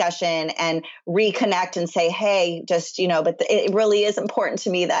discussion and reconnect and say, hey, just, but it really is important to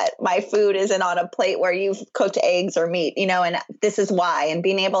me that my food isn't on a plate where you've cooked eggs or meat, and this is why, and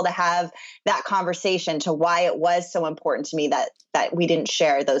being able to have that conversation to why it was so important to me that we didn't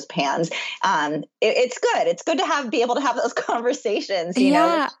share those pans. It's good. It's good to be able to have those conversations,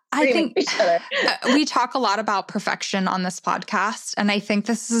 I think we talk a lot about perfection on this podcast. And I think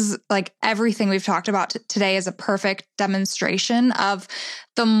this is like everything we've talked about today is a perfect demonstration of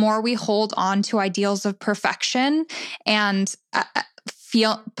the more we hold on to ideals of perfection and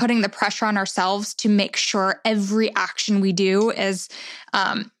putting the pressure on ourselves to make sure every action we do is,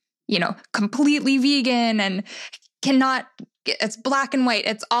 completely vegan and it's black and white.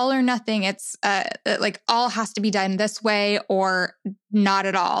 It's all or nothing. It's like all has to be done this way or not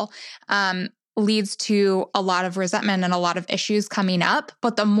at all. Leads to a lot of resentment and a lot of issues coming up.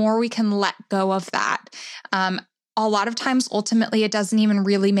 But the more we can let go of that, a lot of times, ultimately, it doesn't even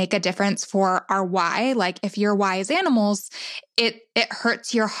really make a difference for our why. Like if your why is animals, it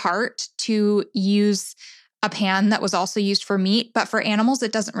hurts your heart to use a pan that was also used for meat. But for animals,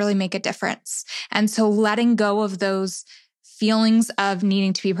 it doesn't really make a difference. And so letting go of those feelings of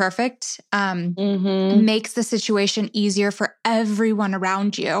needing to be perfect makes the situation easier for everyone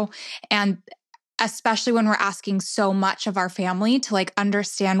around you. And especially when we're asking so much of our family to like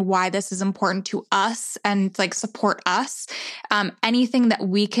understand why this is important to us and like support us. Anything that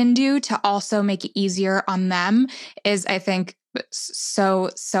we can do to also make it easier on them is, I think, so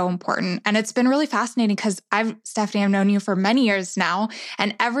important. And it's been really fascinating because Stephanie, I've known you for many years now.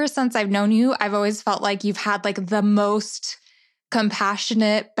 And ever since I've known you, I've always felt like you've had like the most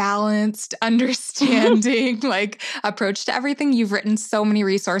compassionate, balanced, understanding, like approach to everything. You've written so many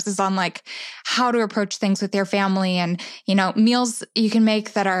resources on like how to approach things with your family and, meals you can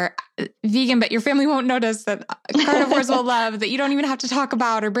make that are vegan, but your family won't notice, that carnivores will love, that you don't even have to talk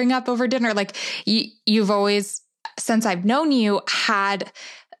about or bring up over dinner. Like you've always, since I've known you, had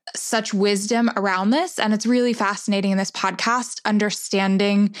such wisdom around this. And it's really fascinating in this podcast,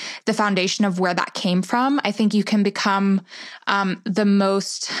 understanding the foundation of where that came from. I think you can become the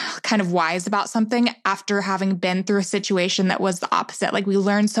most kind of wise about something after having been through a situation that was the opposite. Like we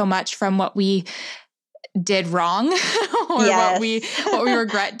learn so much from what we did wrong or what we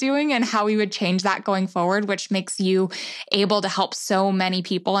regret doing and how we would change that going forward, which makes you able to help so many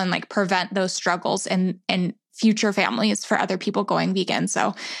people and like prevent those struggles in future families for other people going vegan.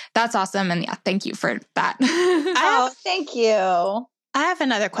 So that's awesome. And yeah, thank you for that. Thank you. I have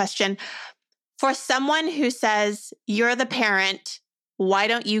another question. For someone who says, you're the parent, why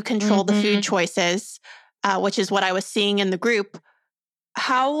don't you control the food choices, which is what I was seeing in the group,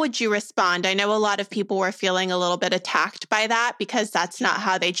 how would you respond? I know a lot of people were feeling a little bit attacked by that because that's not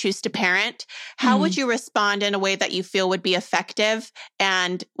how they choose to parent. How would you respond in a way that you feel would be effective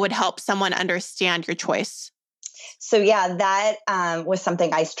and would help someone understand your choice? So yeah, that was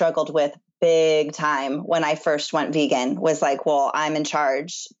something I struggled with big time when I first went vegan, was like, well, I'm in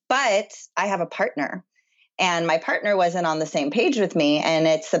charge, but I have a partner. And my partner wasn't on the same page with me. And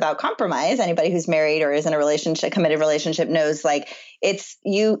it's about compromise. Anybody who's married or is in a relationship, committed relationship, knows like it's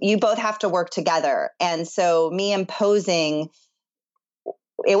you both have to work together. And so me imposing,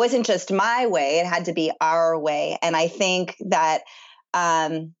 it wasn't just my way, it had to be our way. And I think that,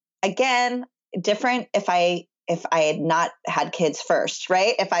 again, different if I had not had kids first,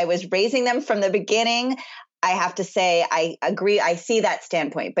 right? If I was raising them from the beginning, I have to say, I agree. I see that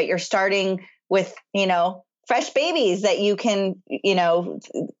standpoint, but you're starting with, fresh babies that you can,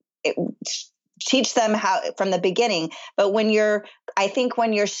 teach them how from the beginning. But I think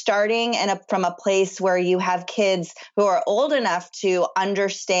when you're starting from a place where you have kids who are old enough to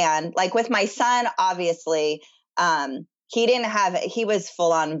understand, like with my son, obviously, he was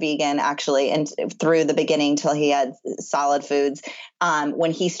full on vegan actually, and through the beginning till he had solid foods.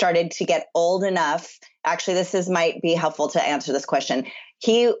 When he started to get old enough, actually, might be helpful to answer this question.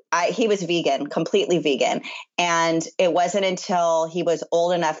 He was vegan, completely vegan. And it wasn't until he was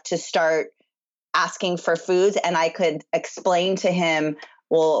old enough to start asking for foods and I could explain to him,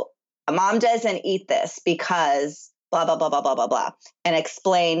 well, mom doesn't eat this because blah, blah, blah, blah, blah, blah, blah, and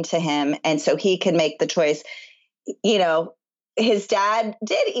explain to him. And so he could make the choice. His dad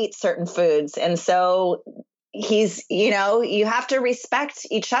did eat certain foods. And so he's, you have to respect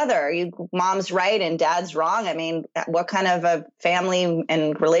each other. Mom's right and dad's wrong. I mean, what kind of a family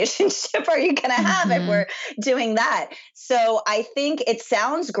and relationship are you going to have if we're doing that? So I think it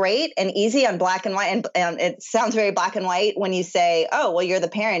sounds great and easy on black and white. And it sounds very black and white when you say, oh, well, you're the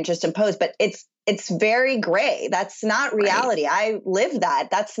parent, just impose, but it's very gray. That's not reality. Right. I live that.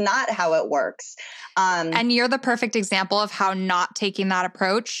 That's not how it works. And you're the perfect example of how not taking that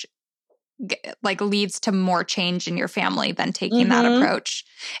approach leads to more change in your family than taking that approach.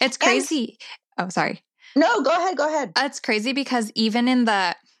 It's crazy. Sorry. No, go ahead. It's crazy because even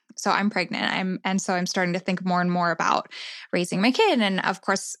so I'm pregnant. I'm starting to think more and more about raising my kid. And of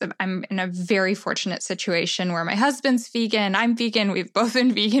course, I'm in a very fortunate situation where my husband's vegan. I'm vegan. We've both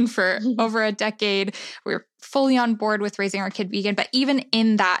been vegan for over a decade. We're fully on board with raising our kid vegan. But even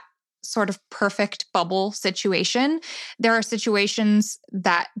in that sort of perfect bubble situation, there are situations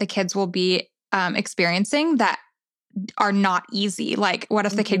that the kids will be experiencing that are not easy. Like, what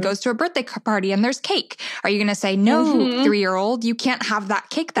if the kid goes to a birthday party and there's cake? Are you going to say, no, 3-year-old, you can't have that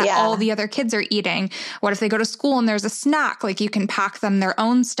cake that all the other kids are eating? What if they go to school and there's a snack? Like, you can pack them their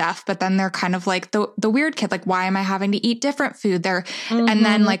own stuff, but then they're kind of like the weird kid. Like, why am I having to eat different food there? And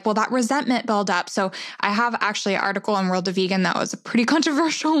then like, will that resentment build up? So I have actually an article on World of Vegan that was a pretty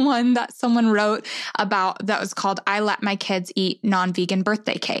controversial one that someone wrote about, that was called, I Let My Kids Eat Non-Vegan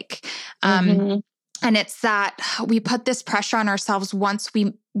Birthday Cake. And it's that we put this pressure on ourselves once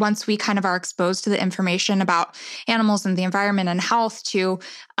we kind of are exposed to the information about animals and the environment and health to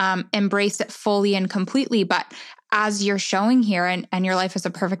embrace it fully and completely. But as you're showing here, and your life is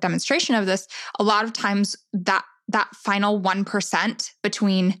a perfect demonstration of this, a lot of times that final 1%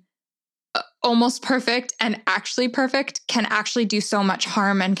 between almost perfect and actually perfect can actually do so much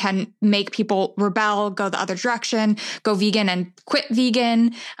harm and can make people rebel, go the other direction, go vegan and quit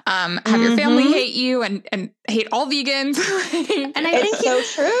vegan, have your family hate you and hate all vegans. And I think it's so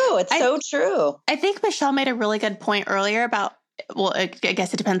true. It's so true. I think Michelle made a really good point earlier about, well, I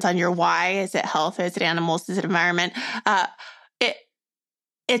guess it depends on your why. Is it health? Is it animals? Is it environment?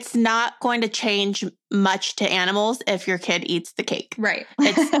 It's not going to change much to animals if your kid eats the cake. Right.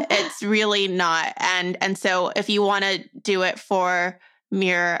 It's really not. And so if you want to do it for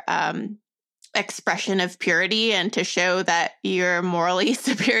mere expression of purity and to show that you're morally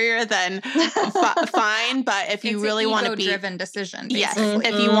superior, then fine. But if you really want to be ego-driven decision, basically. Yes,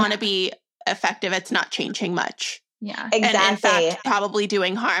 if you want to be effective, it's not changing much. Yeah, exactly. And in fact, probably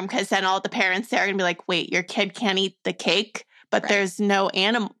doing harm, because then all the parents there are going to be like, wait, your kid can't eat the cake, but there's no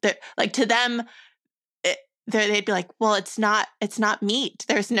animal. Like, to them, they'd be like, well, it's not meat.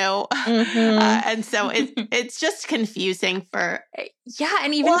 There's no, and so it's just confusing for. Yeah.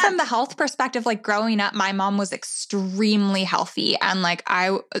 And even from the health perspective, like growing up, my mom was extremely healthy, and like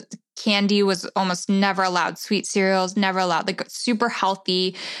candy was almost never allowed, sweet cereals, never allowed, like super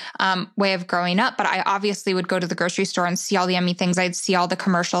healthy way of growing up. But I obviously would go to the grocery store and see all the yummy things. I'd see all the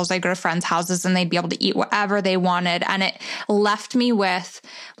commercials. I'd go to friends' houses and they'd be able to eat whatever they wanted. And it left me with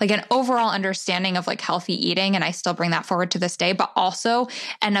like an overall understanding of like healthy eating. And I still bring that forward to this day, but also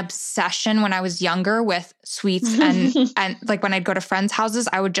an obsession when I was younger with sweets and like when I'd go to friends' houses,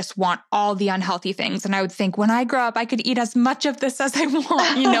 I would just want all the unhealthy things. And I would think, when I grow up, I could eat as much of this as I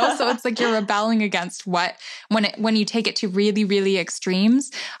want, you know? So it's like you're rebelling against when you take it to really, really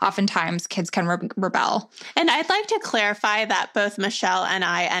extremes, oftentimes kids can rebel. And I'd like to clarify that both Michelle and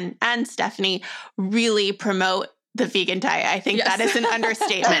I and Stephanie really promote the vegan diet. I think that is an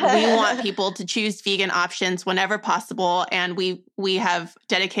understatement. We want people to choose vegan options whenever possible, and we have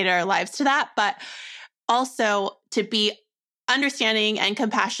dedicated our lives to that. But also to be understanding and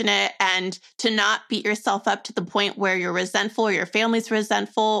compassionate, and to not beat yourself up to the point where you're resentful or your family's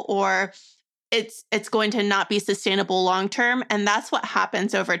resentful, or it's going to not be sustainable long term. And that's what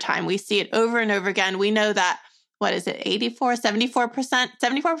happens over time. We see it over and over again. We know that, what is it,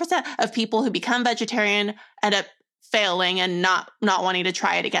 74% of people who become vegetarian end up failing and not wanting to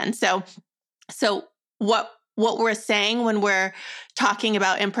try it again. So what we're saying when we're talking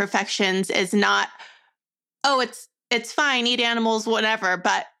about imperfections is not, oh, it's fine, eat animals, whatever,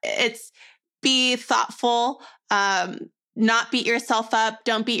 but it's be thoughtful, not beat yourself up,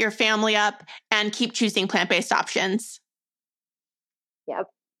 don't beat your family up, and keep choosing plant-based options.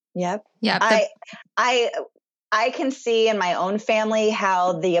 Yep. I can see in my own family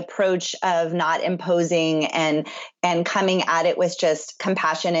how the approach of not imposing and coming at it with just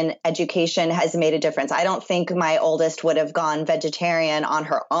compassion and education has made a difference. I don't think my oldest would have gone vegetarian on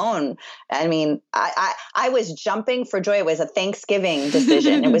her own. I mean, I was jumping for joy. It was a Thanksgiving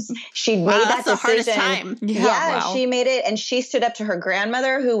decision. She made that decision. Hardest time. She made it, and she stood up to her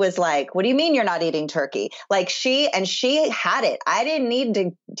grandmother, who was like, "What do you mean you're not eating turkey?" Like she had it. I didn't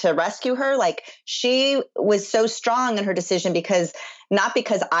need to rescue her. Like, she was so strong in her decision, not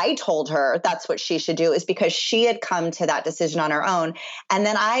because I told her that's what she should do, is because she had come to that decision on her own. And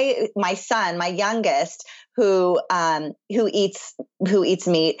then my son, my youngest, who eats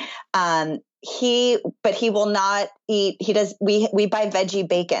meat, he will not eat. We buy veggie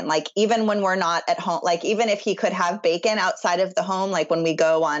bacon. Like, even when we're not at home, like even if he could have bacon outside of the home, like when we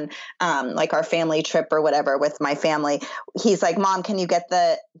go on like our family trip or whatever with my family, he's like, "Mom, can you get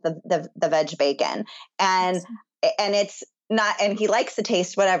the veg bacon?" And it's not, and he likes the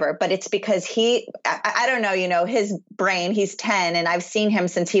taste, whatever, but it's because I don't know, his brain, he's 10, and I've seen him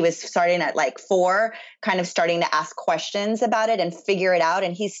since he was starting at like 4, kind of starting to ask questions about it and figure it out.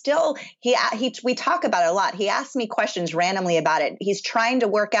 And we talk about it a lot. He asks me questions randomly about it. He's trying to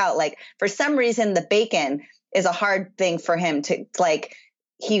work out, like, for some reason, the bacon is a hard thing for him to, like,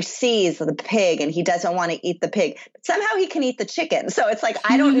 he sees the pig and he doesn't want to eat the pig, but somehow he can eat the chicken. So it's like,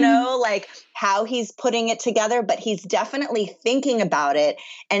 I don't know like how he's putting it together, but he's definitely thinking about it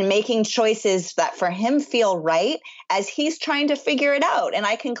and making choices that for him feel right as he's trying to figure it out. And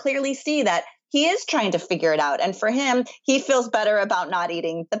I can clearly see that he is trying to figure it out. And for him, he feels better about not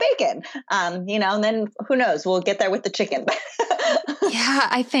eating the bacon, and then who knows, we'll get there with the chicken. Yeah,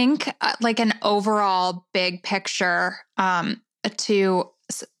 I think like an overall big picture to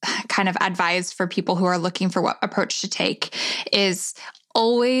kind of advise for people who are looking for what approach to take is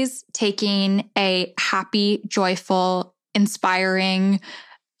always taking a happy, joyful, inspiring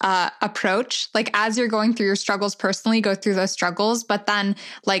approach. Like as you're going through your struggles personally, go through those struggles, but then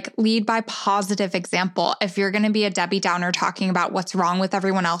like lead by positive example. If you're going to be a Debbie Downer talking about what's wrong with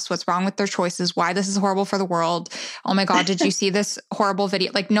everyone else, what's wrong with their choices, why this is horrible for the world. Oh my God, did you see this horrible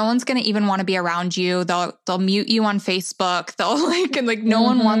video? Like no one's going to even want to be around you. They'll mute you on Facebook. They'll like no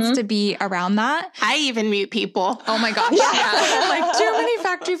one wants to be around that. I even mute people. Oh my gosh. Yeah. Like too many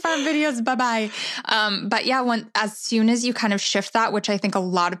factory farm videos. Bye-bye. But yeah, as soon as you kind of shift that, which I think a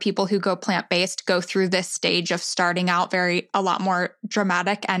lot of people who go plant-based go through this stage of starting out a lot more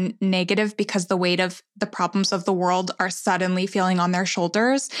dramatic and negative because the weight of the problems of the world are suddenly feeling on their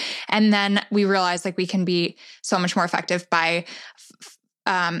shoulders. And then we realize like we can be so much more effective by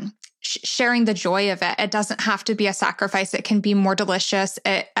sharing the joy of it. It doesn't have to be a sacrifice. It can be more delicious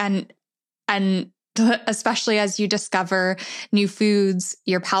and especially as you discover new foods,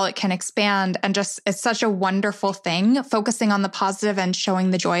 your palate can expand, and just it's such a wonderful thing. Focusing on the positive and showing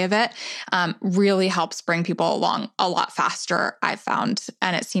the joy of it really helps bring people along a lot faster, I've found,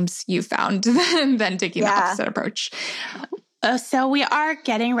 and it seems you found than taking the opposite approach. So we are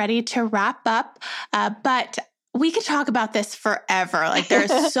getting ready to wrap up, but we could talk about this forever. Like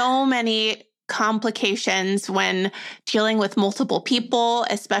there's so many complications when dealing with multiple people,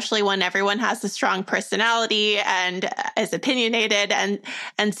 especially when everyone has a strong personality and is opinionated. And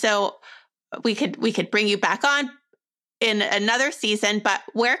so we could bring you back on in another season, but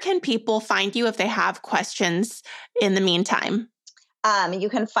where can people find you if they have questions in the meantime? You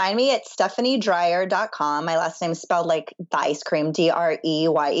can find me at stephaniedreyer.com. My last name is spelled like the ice cream,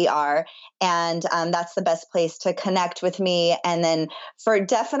 Dreyer. And that's the best place to connect with me. And then for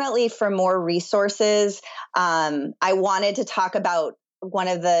more resources, I wanted to talk about one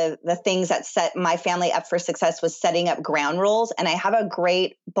of the things that set my family up for success was setting up ground rules. And I have a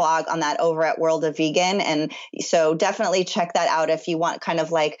great blog on that over at World of Vegan. And so definitely check that out if you want kind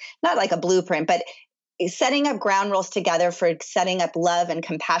of like, not like a blueprint, but setting up ground rules together for setting up love and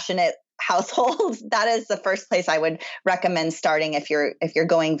compassionate households. That is the first place I would recommend starting if you're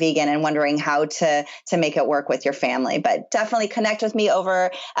going vegan and wondering how to make it work with your family. But definitely connect with me over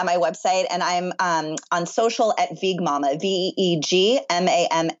at my website, and I'm on social at Veegmama,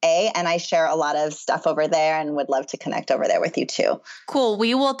 Veegmama, and I share a lot of stuff over there and would love to connect over there with you too. Cool.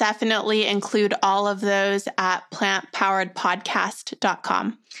 We will definitely include all of those at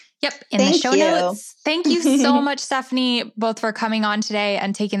plantpoweredpodcast.com. Yep, in the show notes. Thank you so much, Stephanie, both for coming on today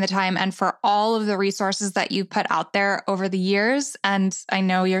and taking the time and for all of the resources that you put out there over the years. And I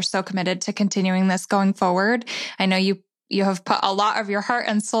know you're so committed to continuing this going forward. I know you have put a lot of your heart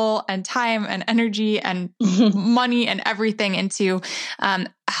and soul and time and energy and money and everything into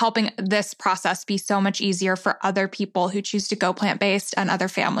helping this process be so much easier for other people who choose to go plant-based and other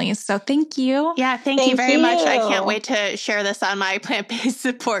families. So thank you. Yeah, thank you very much. I can't wait to share this on my plant-based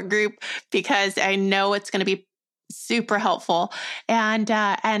support group because I know it's going to be super helpful. And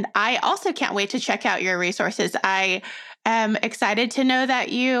I also can't wait to check out your resources. I am excited to know that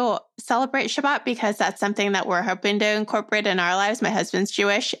you celebrate Shabbat because that's something that we're hoping to incorporate in our lives. My husband's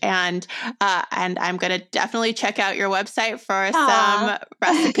Jewish, and I'm going to definitely check out your website for some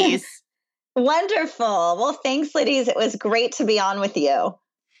recipes. Wonderful. Well, thanks, ladies. It was great to be on with you.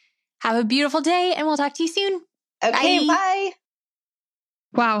 Have a beautiful day, and we'll talk to you soon. Okay, bye.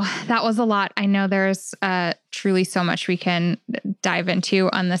 Wow, that was a lot. I know there's truly so much we can dive into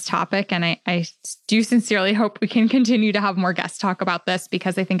on this topic. And I do sincerely hope we can continue to have more guests talk about this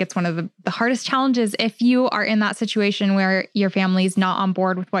because I think it's one of the hardest challenges. If you are in that situation where your family's not on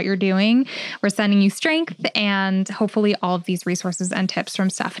board with what you're doing, we're sending you strength, and hopefully all of these resources and tips from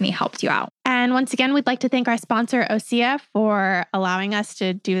Stephanie helped you out. And once again, we'd like to thank our sponsor, Osea, for allowing us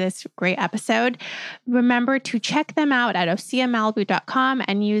to do this great episode. Remember to check them out at oseamalibu.com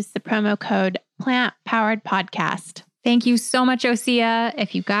and use the promo code PlantPoweredPodcast. Thank you so much, Osea.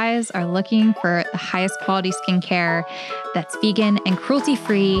 If you guys are looking for the highest quality skincare that's vegan and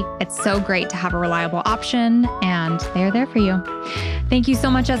cruelty-free, it's so great to have a reliable option, and they're there for you. Thank you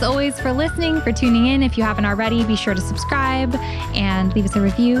so much, as always, for listening, for tuning in. If you haven't already, be sure to subscribe and leave us a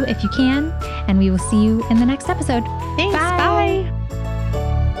review if you can. And we will see you in the next episode. Thanks. Bye.